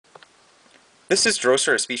This is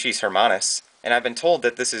Drosera species Hermanus, and I've been told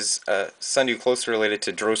that this is a sundew closely related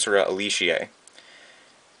to Drosera elysiae.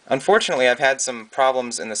 Unfortunately, I've had some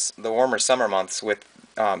problems in the warmer summer months with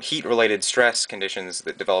heat-related stress conditions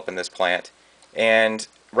that develop in this plant, and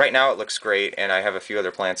right now it looks great, and I have a few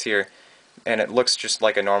other plants here, and it looks just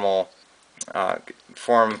like a normal uh,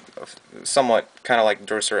 form, somewhat kind of like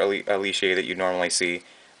Drosera elysiae that you normally see,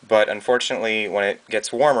 but unfortunately when it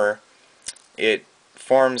gets warmer, it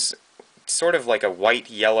forms sort of like a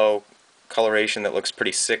white-yellow coloration that looks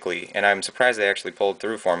pretty sickly, and I'm surprised they actually pulled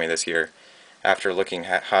through for me this year after looking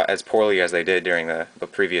as poorly as they did during the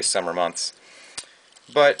previous summer months.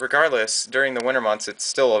 But regardless, during the winter months it's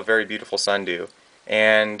still a very beautiful sundew,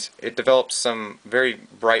 and it develops some very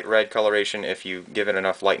bright red coloration if you give it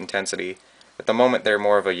enough light intensity. At the moment they're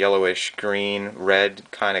more of a yellowish green red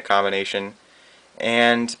kind of combination,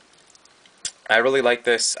 and I really like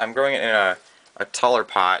this. I'm growing it in a taller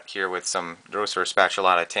pot here with some Drosera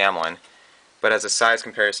spatulata tamlin, but as a size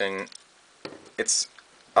comparison, it's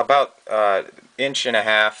about inch and a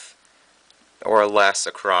half or less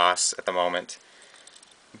across at the moment.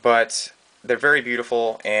 But they're very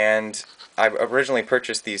beautiful, and I originally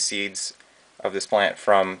purchased these seeds of this plant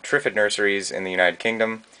from Triffid nurseries in the United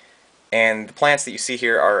Kingdom, and the plants that you see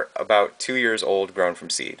here are about 2 years old, grown from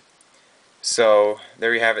seed. So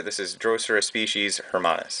there you have it. This is Drosera species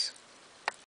Hermanus.